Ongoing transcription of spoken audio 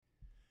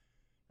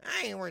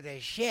I ain't worth a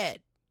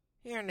shit.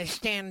 You're on the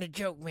Stand the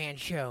Joke Man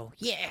show.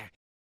 Yeah.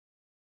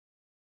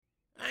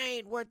 I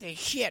ain't worth a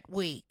shit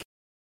week.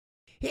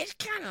 It's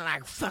kind of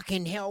like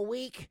fucking hell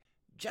week.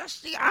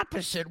 Just the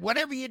opposite.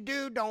 Whatever you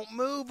do, don't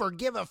move or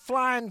give a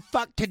flying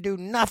fuck to do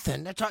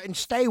nothing. That's all, and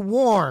stay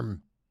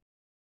warm.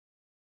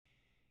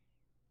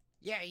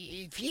 Yeah,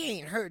 if you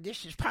ain't heard,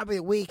 this is probably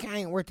a week I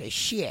ain't worth a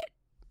shit.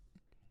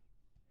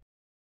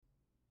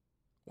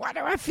 Why do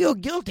I feel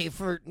guilty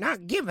for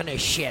not giving a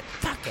shit?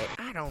 Fuck it.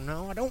 I don't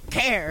know. I don't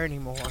care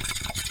anymore.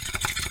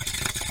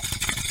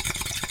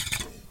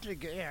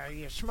 Yeah,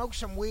 you smoke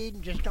some weed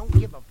and just don't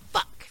give a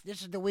fuck.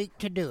 This is the week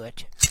to do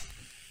it.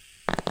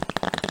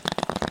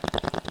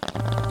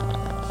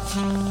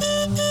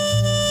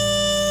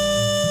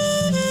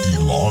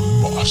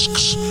 Elon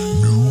Musk's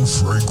new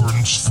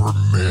fragrance for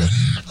men.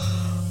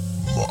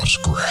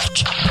 Muskrat.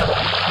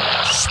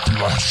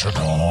 Splash it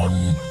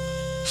on.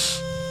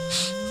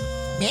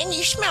 Man,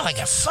 you smell like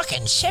a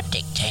fucking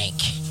septic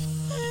tank.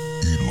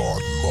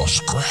 Elon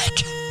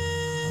Muskrat.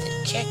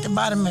 Check the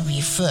bottom of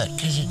your foot,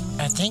 because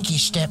I think you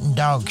stepped in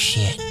dog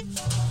shit.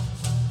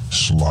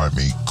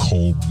 Slimy,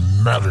 cold,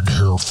 matted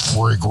hair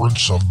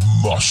fragrance of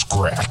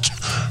muskrat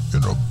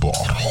in a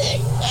bottle.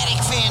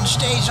 Attic fan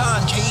stays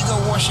on till you go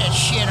wash that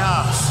shit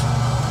off.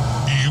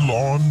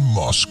 Elon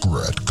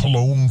Muskrat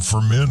cologne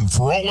for men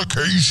for all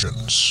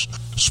occasions.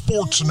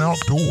 Sports and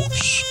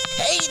outdoors.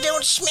 Hey, you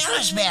don't smell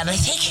as bad. I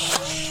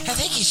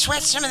think you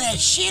sweat some of that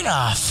shit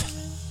off.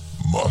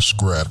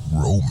 Muskrat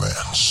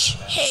romance.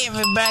 Hey,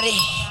 everybody.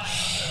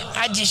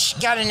 I just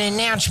got an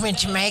announcement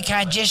to make.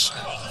 I just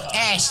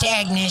asked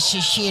Agnes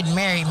if she'd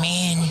marry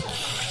me,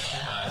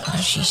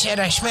 and she said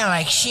I smell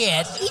like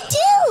shit. You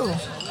do.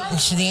 And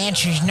so the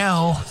answer is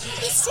no.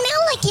 You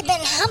smell like you've been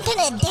humping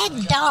a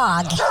dead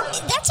dog.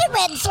 That's a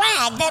red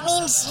flag. That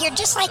means you're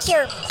just like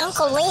your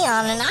Uncle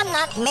Leon, and I'm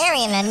not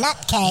marrying a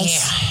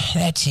nutcase.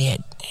 Yeah, that's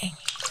it.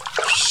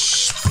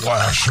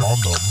 Splash on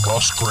the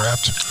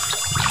muskrat.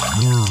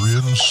 Lure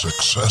in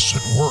success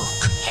at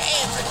work.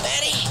 Hey,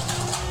 everybody.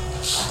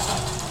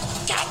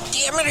 God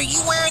damn it, are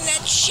you wearing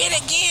that shit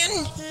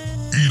again?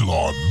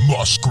 Elon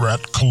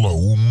Muskrat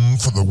cologne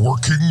for the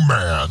working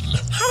man.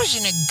 I was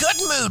in a good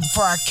mood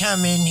before I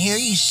come in here,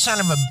 you son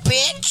of a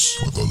bitch.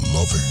 For the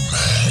loving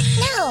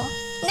man.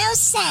 No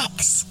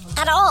sex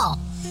at all.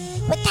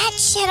 With that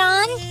shit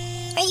on?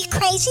 Are you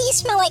crazy? You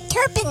smell like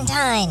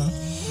turpentine.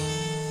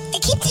 I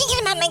keep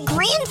thinking about my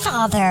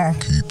grandfather.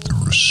 Keep the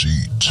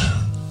receipt.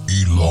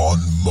 Elon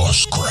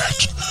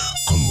Muskrat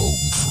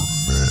cologne for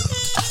men.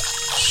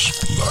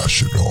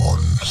 Splash it on.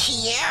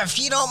 Yeah, if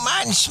you don't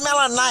mind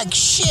smelling like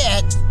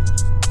shit.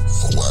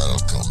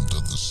 Welcome to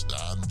the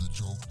Stand the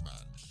Joke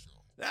Man show.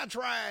 That's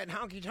right,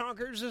 honky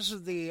tonkers. This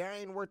is the I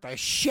ain't worth a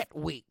shit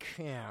week.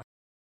 Yeah.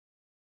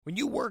 When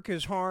you work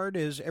as hard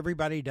as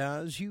everybody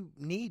does, you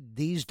need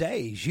these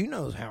days. You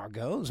know how it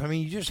goes. I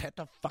mean, you just have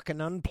to fucking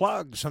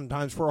unplug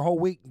sometimes for a whole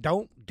week.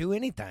 Don't do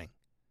anything.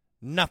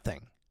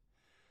 Nothing.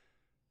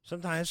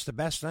 Sometimes it's the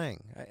best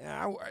thing.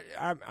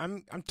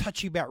 I'm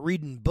touchy about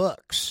reading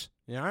books.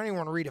 You know, I don't even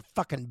want to read a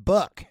fucking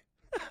book.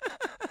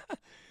 That's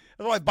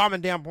why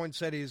Bombing Down Point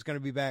said he's going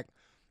to be back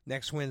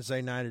next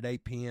Wednesday night at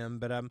 8 p.m.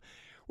 But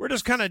we're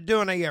just kind of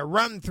doing a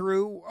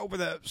run-through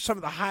over some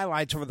of the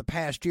highlights over the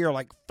past year,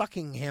 like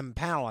Buckingham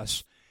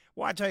Palace.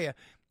 Well, I tell you,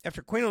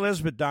 after Queen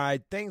Elizabeth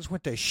died, things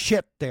went to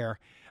shit there.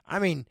 I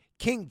mean,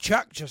 King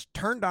Chuck just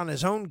turned on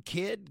his own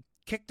kid,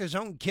 kicked his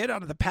own kid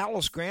out of the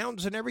palace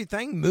grounds and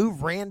everything,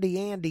 moved Randy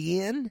Andy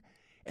in,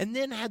 and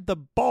then had the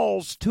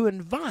balls to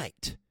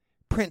invite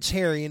Prince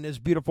Harry and his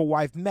beautiful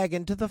wife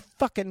Meghan to the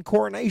fucking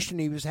coronation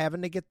he was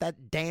having to get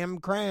that damn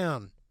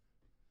crown.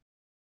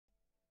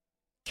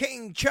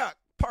 King Chuck,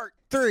 Part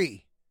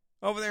 3,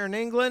 over there in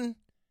England.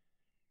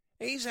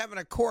 He's having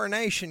a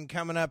coronation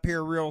coming up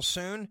here real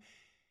soon,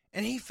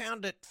 and he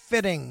found it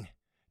fitting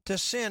to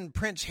send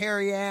Prince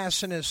Harry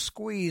ass and his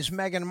squeeze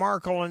Meghan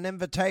Markle an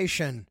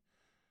invitation.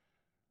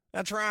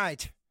 That's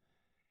right.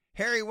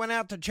 Harry went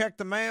out to check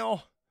the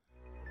mail,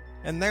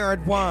 and there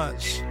it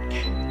was.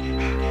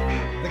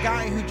 The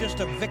guy who just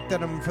evicted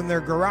him from their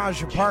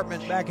garage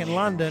apartment back in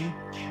London.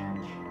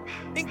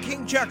 In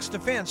King Chuck's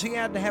defense, he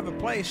had to have a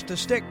place to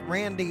stick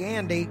Randy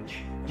Andy,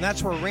 and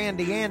that's where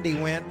Randy Andy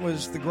went,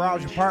 was the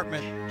garage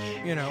apartment,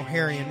 you know,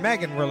 Harry and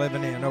Meghan were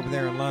living in over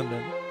there in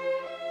London.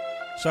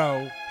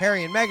 So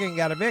Harry and Meghan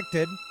got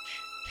evicted.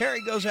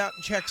 Harry goes out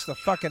and checks the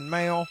fucking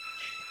mail,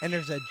 and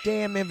there's a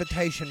damn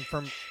invitation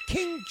from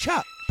King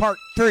Chuck, Part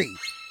 3.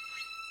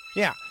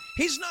 Yeah,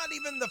 he's not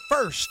even the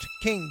first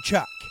King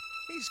Chuck.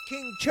 He's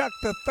King Chuck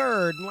the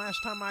Third, and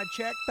last time I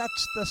checked,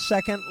 that's the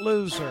second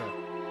loser.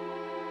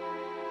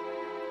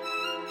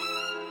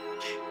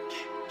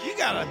 You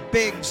got a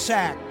big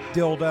sack,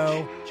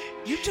 dildo.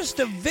 You just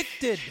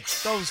evicted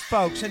those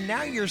folks, and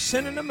now you're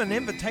sending them an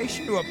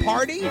invitation to a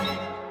party?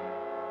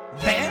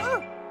 There?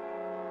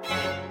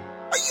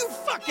 Are you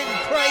fucking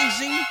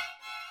crazy?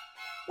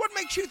 What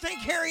makes you think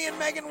Harry and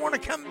Meghan want to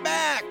come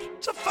back?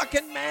 It's a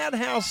fucking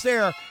madhouse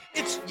there.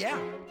 It's, yeah,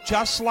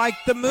 just like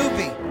the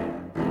movie.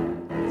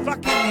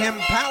 Buckingham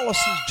Palace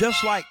is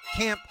just like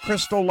Camp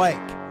Crystal Lake.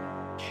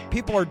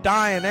 People are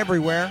dying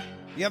everywhere.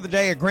 The other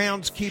day, a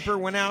groundskeeper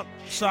went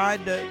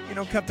outside to,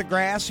 cut the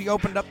grass. He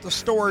opened up the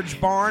storage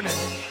barn, and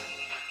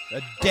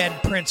the dead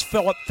Prince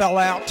Philip fell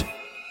out.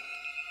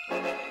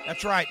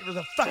 That's right, there was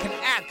a fucking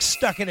axe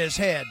stuck in his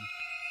head.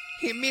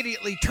 He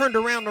immediately turned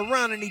around to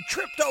run, and he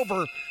tripped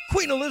over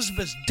Queen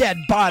Elizabeth's dead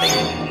body.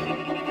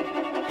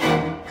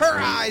 Her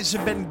eyes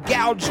have been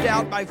gouged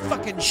out by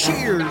fucking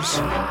shears.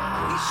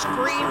 He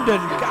screamed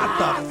and got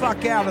the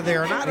fuck out of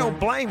there, and I don't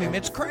blame him.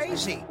 It's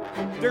crazy.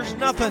 There's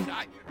nothing.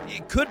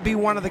 It could be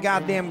one of the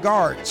goddamn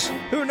guards.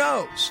 Who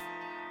knows?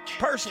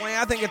 Personally,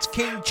 I think it's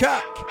King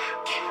Chuck.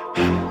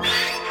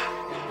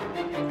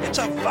 It's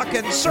a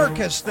fucking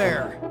circus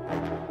there.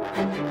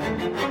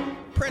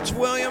 Prince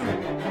William,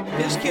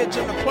 his kid's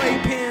in the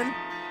playpen.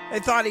 They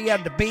thought he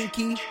had the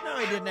binky. No,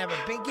 he didn't have a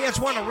binky. That's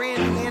one of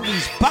Randy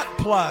Andy's butt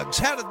plugs.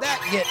 How did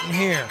that get in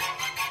here?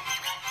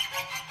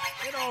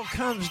 It all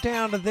comes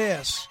down to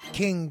this,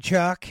 King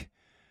Chuck.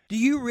 Do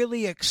you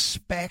really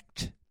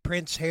expect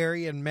Prince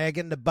Harry and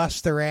Meghan to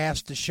bust their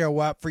ass to show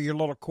up for your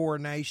little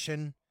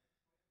coronation?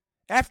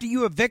 After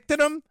you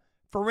evicted them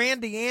for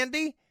Randy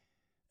Andy?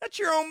 That's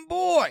your own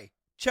boy,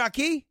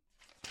 Chucky.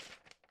 I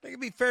think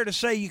it'd be fair to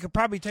say you could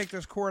probably take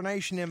this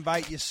coronation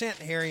invite you sent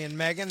Harry and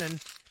Meghan and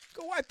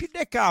go wipe your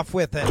dick off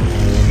with it.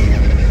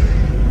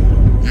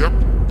 Yep,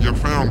 you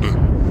found it.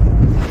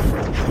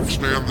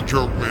 Stan the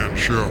Joke Man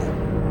Show.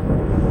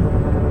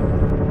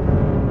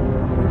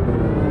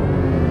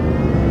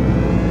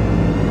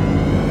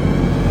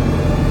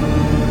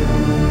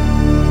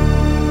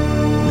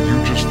 Will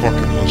you just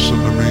fucking listen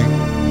to me?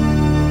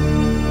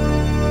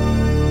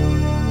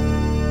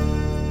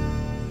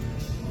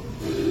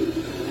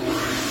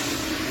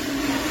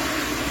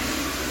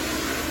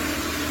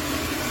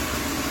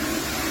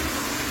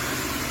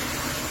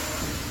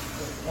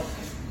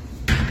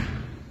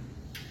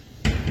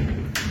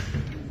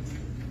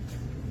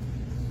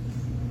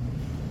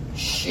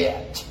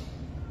 Shit.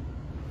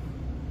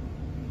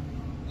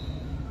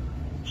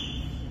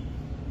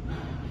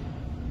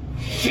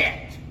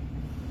 Shit.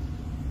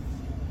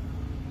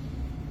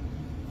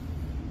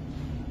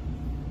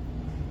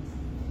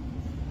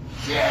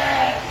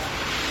 Shit.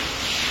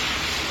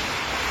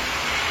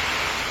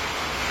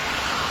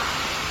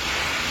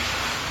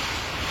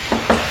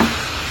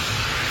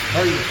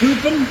 Are you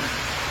pooping?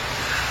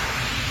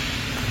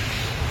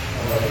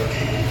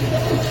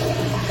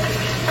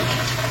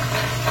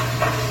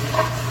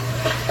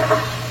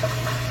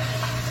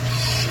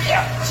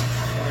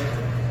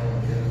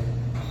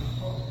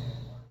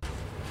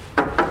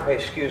 Hey,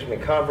 excuse me,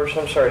 Converse,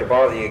 I'm sorry to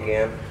bother you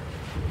again.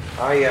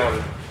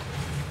 I'm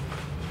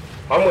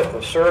with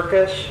the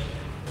circus,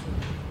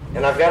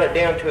 and I've got it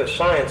down to a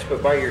science,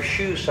 but by your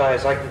shoe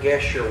size, I can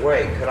guess your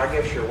weight. Could I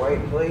guess your weight,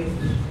 please?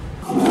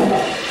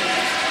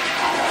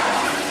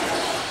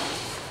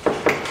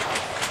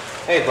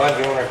 Hey, bud,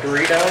 you want a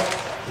Dorito?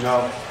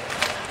 No.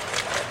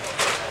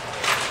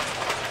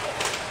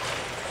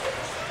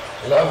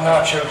 Love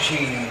nacho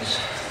cheese.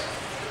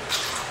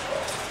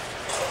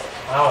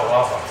 I don't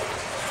love them.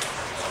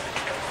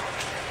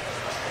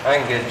 I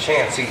didn't get a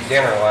chance to eat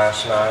dinner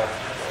last night.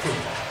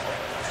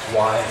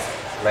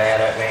 Wife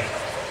mad at me.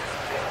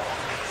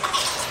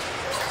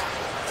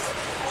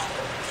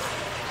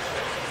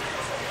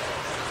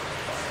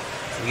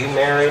 You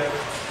married?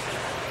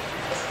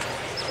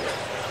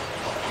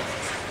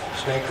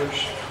 Snickers?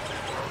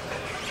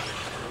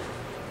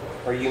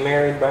 Are you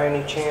married by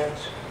any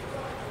chance?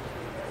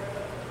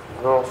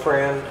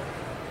 Girlfriend?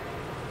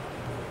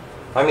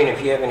 I mean,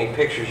 if you have any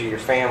pictures of your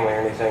family or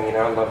anything,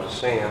 I'd love to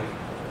see them.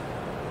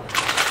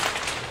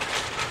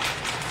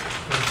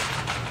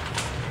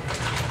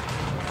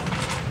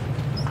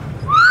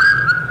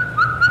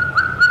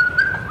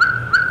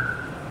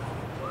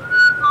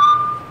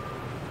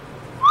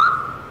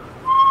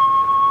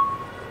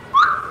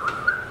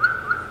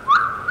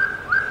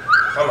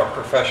 I'm a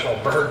professional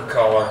bird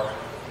caller.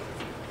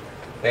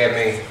 They have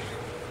me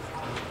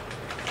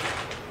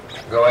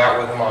go out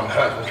with them on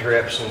hunting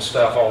trips and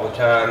stuff all the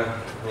time.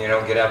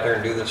 Get out there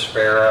and do the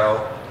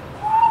sparrow.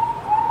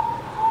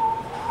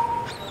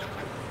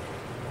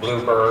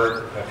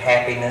 Bluebird of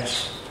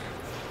happiness.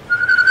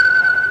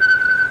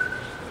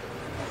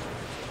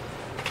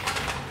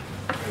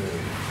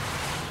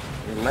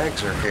 Your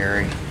legs are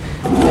hairy.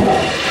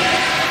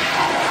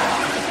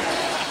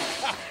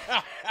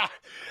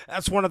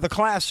 That's one of the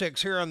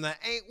classics here on the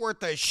Ain't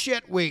Worth a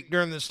Shit week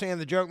during the Stan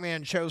the Joke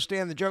Man show.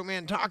 Stan the Joke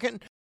Man talking.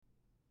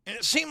 And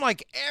it seemed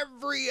like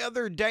every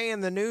other day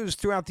in the news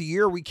throughout the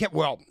year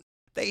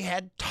they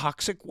had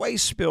toxic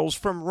waste spills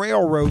from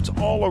railroads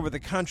all over the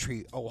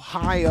country.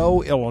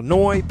 Ohio,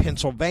 Illinois,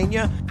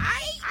 Pennsylvania.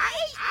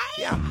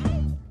 Yeah,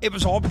 it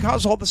was all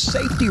because all the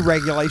safety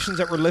regulations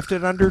that were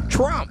lifted under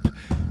Trump.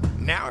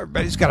 Now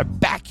everybody's got a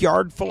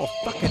backyard full of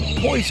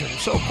fucking poison.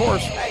 So, of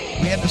course,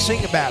 we had to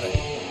sing about it.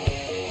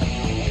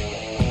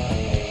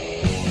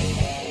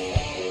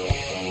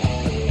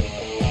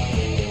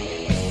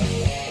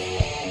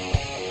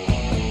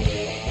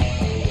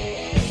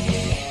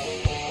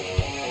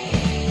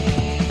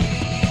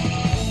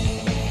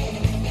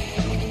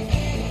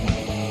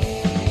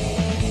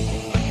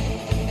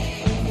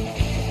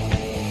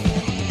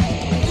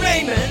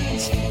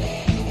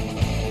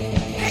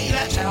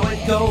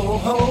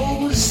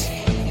 hose.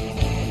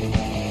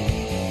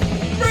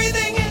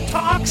 Breathing in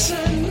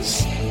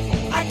toxins,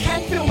 I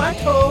can't feel my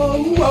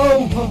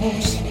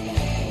toes.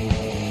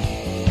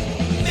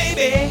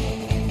 Maybe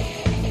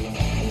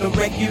the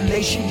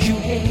regulations you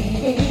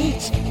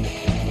hate.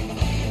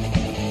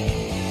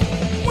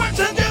 What's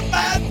such a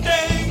bad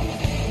thing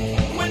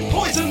when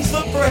poison's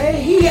the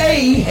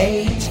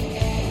freight?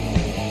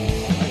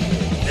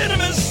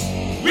 Venomous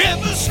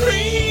river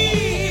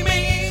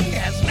screaming,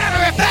 as a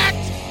matter of fact,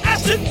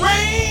 acid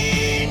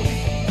rain.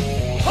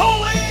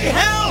 Holy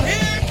hell,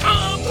 here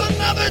comes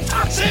another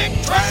toxic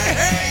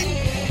train.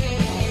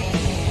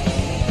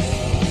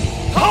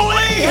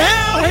 Holy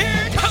hell,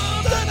 here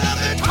comes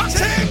another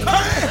toxic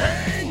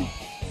train.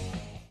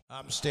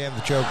 I'm Stan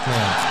the Joke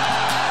Man.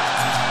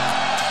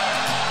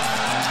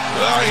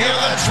 Well, I hear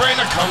that train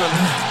a-coming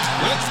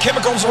with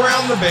chemicals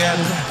around the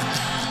bend.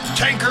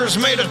 Tankers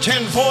made of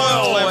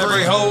tinfoil,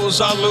 every hose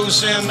I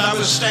loosened. I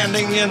was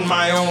standing in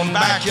my own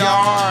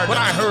backyard when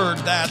I heard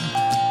that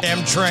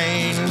damn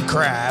train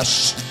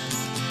crash.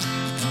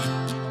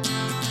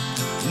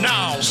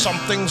 Now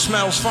something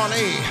smells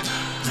funny,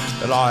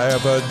 and I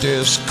have a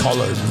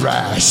discolored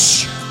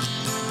rash.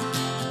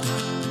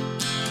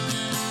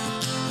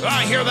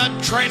 I hear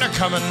that train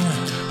a-coming,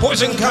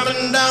 poison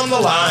coming down the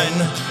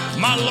line.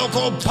 My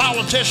local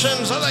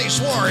politicians, they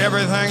swore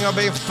everything will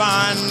be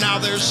fine. Now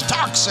there's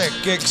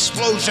toxic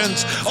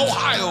explosions.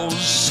 Ohio's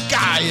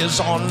sky is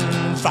on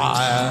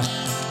fire.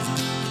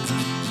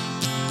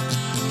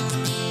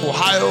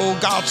 Ohio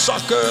got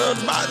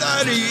suckered by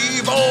that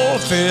evil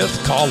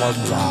fifth column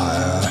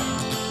liar.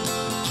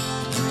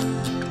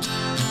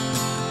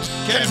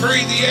 Can't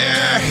breathe the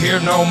air here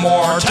no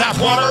more. Tap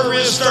water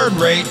is third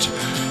rate.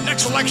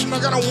 Next election,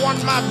 they're gonna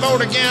want my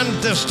vote again.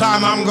 This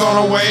time I'm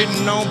gonna wait.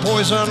 No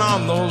poison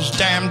on those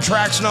damn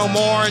tracks no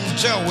more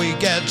until we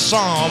get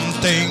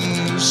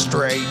something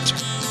straight.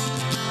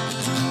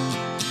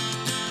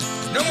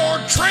 No more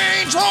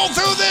trains roll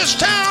through this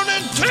town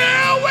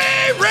until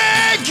we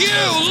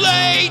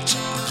regulate.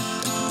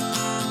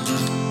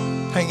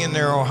 Hang in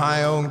there,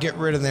 Ohio, and get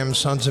rid of them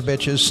sons of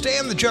bitches.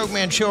 Stan the Joke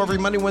Man Show every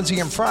Monday, Wednesday,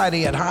 and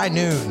Friday at high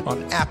noon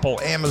on Apple,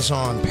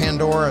 Amazon,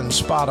 Pandora, and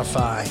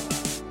Spotify.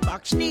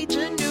 Fox needs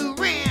a new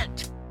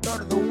rant. Go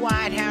to the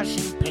White House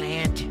and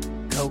plant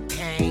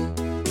cocaine.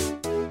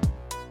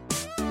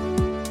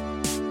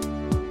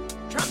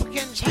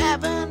 Trumpicans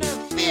having a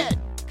fit,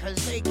 cause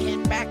they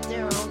can back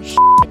their own shit.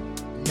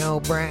 No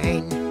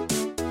brain.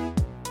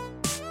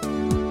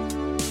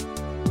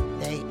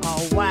 They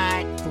all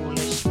white, full of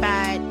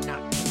spite, not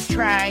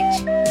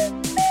contrite.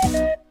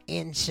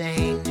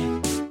 Insane.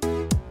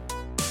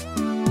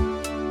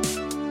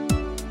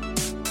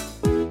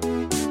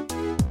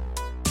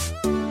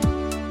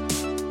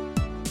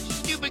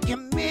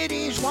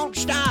 Committees won't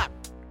stop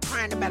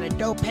crying about a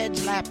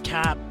dopehead's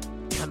laptop.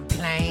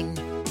 Complain.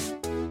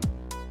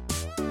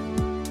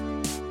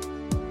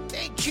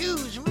 They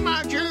choose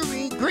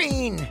Marjorie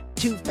Green,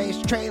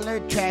 two-faced trailer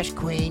trash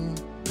queen,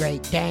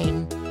 Great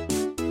Dane.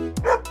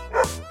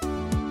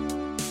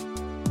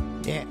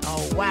 They're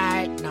all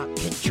white, not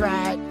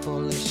contrite,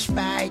 full of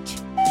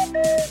spite.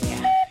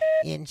 Yeah,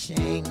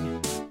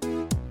 insane.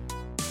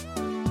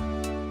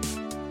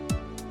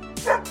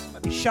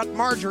 Shut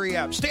Marjorie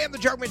up. Stan the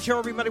Joke Man Show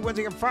every Monday,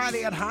 Wednesday, and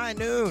Friday at high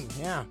noon.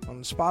 Yeah,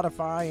 on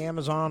Spotify,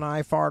 Amazon,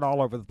 iFart,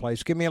 all over the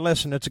place. Give me a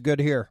listen. It's a good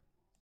hear.